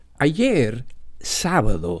Ayer,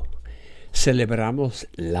 sábado, celebramos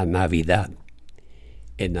la Navidad,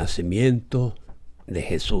 el nacimiento de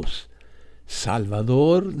Jesús,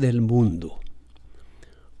 Salvador del mundo.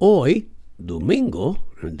 Hoy, domingo,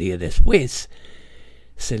 un día después,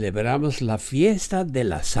 celebramos la fiesta de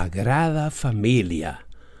la Sagrada Familia,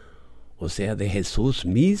 o sea, de Jesús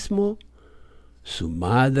mismo, su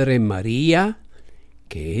Madre María,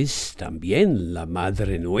 que es también la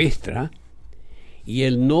Madre nuestra, y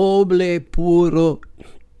el noble, puro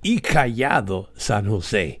y callado San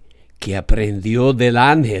José, que aprendió del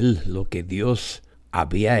ángel lo que Dios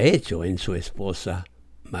había hecho en su esposa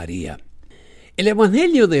María. El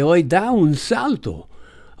Evangelio de hoy da un salto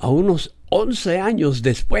a unos 11 años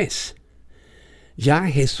después. Ya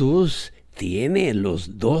Jesús tiene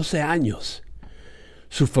los 12 años.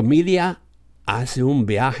 Su familia hace un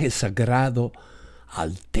viaje sagrado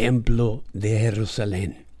al templo de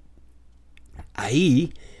Jerusalén.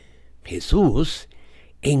 Ahí Jesús,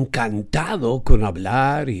 encantado con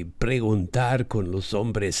hablar y preguntar con los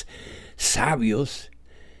hombres sabios,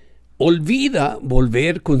 olvida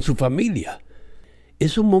volver con su familia.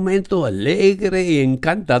 Es un momento alegre y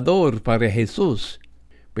encantador para Jesús,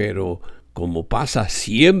 pero como pasa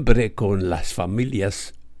siempre con las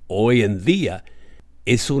familias hoy en día,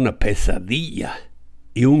 es una pesadilla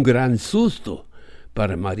y un gran susto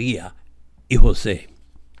para María y José.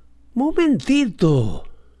 Momentito,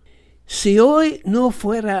 si hoy no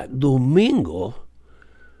fuera domingo,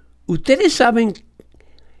 ¿ustedes saben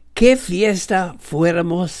qué fiesta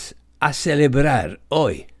fuéramos a celebrar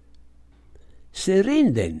hoy? Se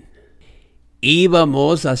rinden.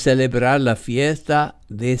 Íbamos a celebrar la fiesta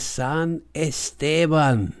de San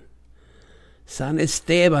Esteban. San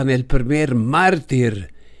Esteban, el primer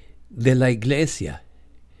mártir de la iglesia.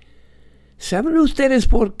 ¿Saben ustedes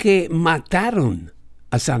por qué mataron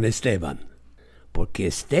a San Esteban? Porque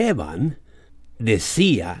Esteban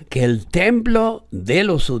decía que el templo de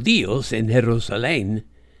los judíos en Jerusalén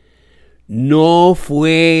no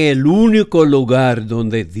fue el único lugar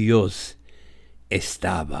donde Dios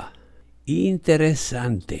estaba.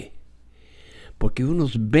 Interesante, porque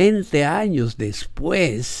unos 20 años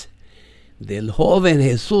después del joven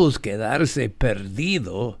Jesús quedarse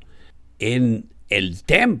perdido en el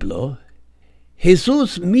templo,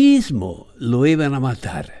 Jesús mismo lo iban a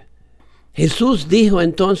matar. Jesús dijo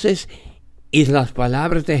entonces, y las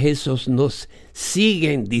palabras de Jesús nos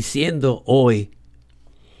siguen diciendo hoy,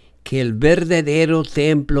 que el verdadero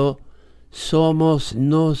templo somos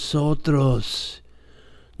nosotros.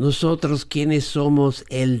 Nosotros quienes somos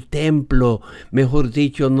el templo, mejor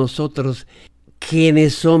dicho, nosotros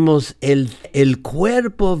quienes somos el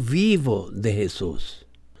cuerpo vivo de Jesús.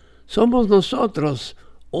 Somos nosotros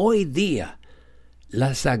hoy día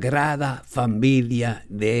la Sagrada Familia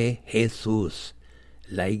de Jesús,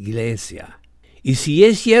 la iglesia. Y si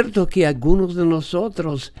es cierto que algunos de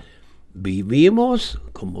nosotros vivimos,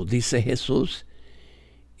 como dice Jesús,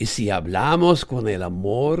 y si hablamos con el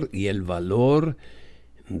amor y el valor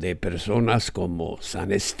de personas como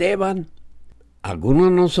San Esteban, algunos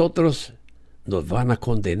de nosotros nos van a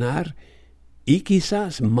condenar y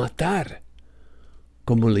quizás matar,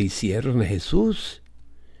 como le hicieron a Jesús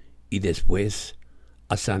y después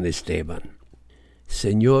a San Esteban.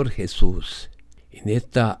 Señor Jesús, en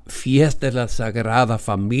esta fiesta de la Sagrada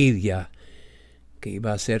Familia, que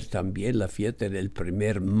iba a ser también la fiesta del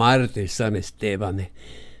primer mártir San Esteban,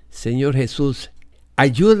 Señor Jesús,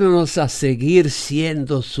 ayúdanos a seguir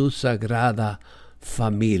siendo su Sagrada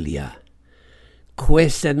Familia.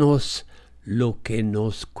 Cuéstenos lo que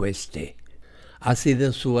nos cueste. Ha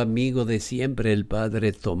sido su amigo de siempre, el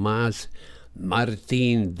Padre Tomás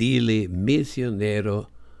Martín Dili, misionero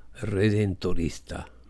redentorista.